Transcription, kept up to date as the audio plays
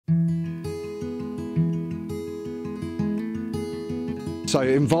So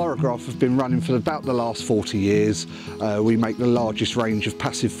Envirowall have been running for about the last 40 years. We make the largest range of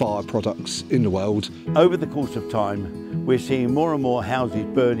passive fire products in the world. Over the course of time, we're seeing more and more houses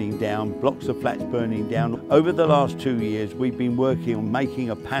burning down, blocks of flats burning down. Over the last 2 years, we've been working on making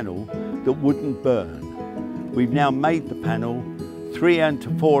a panel that wouldn't burn. We've now made the panel, 3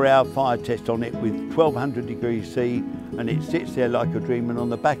 to 4 hour fire test on it with 1200 degrees C, and it sits there like a dream, and on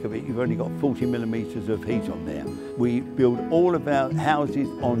the back of it you've only got 40 millimetres of heat on there. We build all of our houses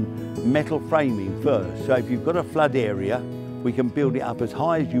on metal framing first, so if you've got a flood area, we can build it up as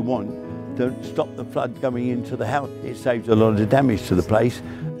high as you want to stop the flood going into the house. It saves a lot of damage to the place.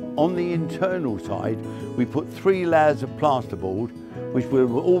 On the internal side, we put 3 layers of plasterboard, which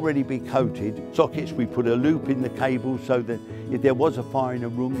will already be coated. Sockets, we put a loop in the cable so that if there was a fire in a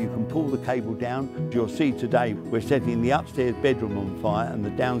room, you can pull the cable down. You'll see today we're setting the upstairs bedroom on fire and the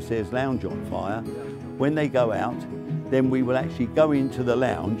downstairs lounge on fire. When they go out, then we will actually go into the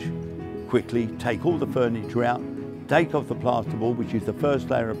lounge quickly, take all the furniture out, take off the plasterboard, which is the first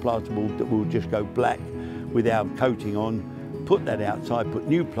layer of plasterboard that will just go black with our coating on, put that outside, put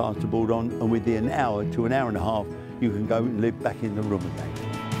new plasterboard on, and within an hour to an hour and a half, you can go and live back in the room again.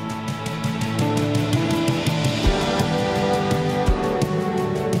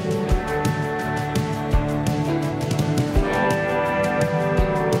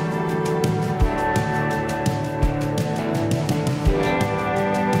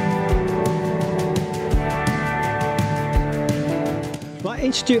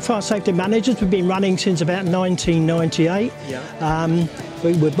 Institute of Fire Safety Managers, we've been running since about 1998.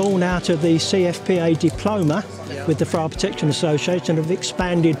 We were born out of the CFPA diploma with the Fire Protection Association and have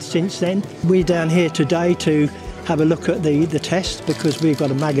expanded since then. We're down here today to have a look at the test because we've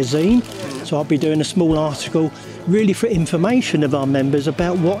got a magazine, so I'll be doing a small article really for information of our members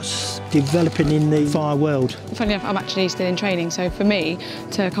about what's developing in the fire world. Funny enough, I'm actually still in training, so for me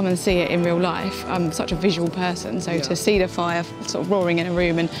to come and see it in real life, I'm such a visual person, so to see the fire sort of roaring in a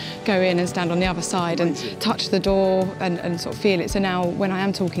room and go in and stand on the other side and touch the door and sort of feel it. So now when I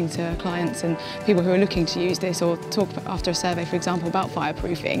am talking to clients and people who are looking to use this or talk after a survey, for example, about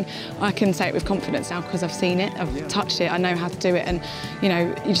fireproofing, I can say it with confidence now because I've seen it, I've touched it, I know how to do it, and you know,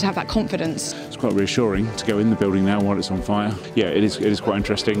 you just have that confidence. It's quite reassuring to go in the building now while it's on fire. Yeah, it is quite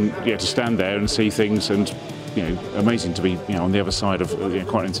interesting, yeah, to stand there and see things, and you know, amazing to be, you know, on the other side of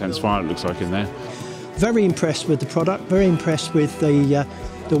quite an intense fire it looks like in there. Very impressed with the product, very impressed with the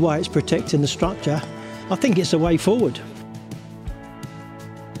way it's protecting the structure. I think it's the way forward.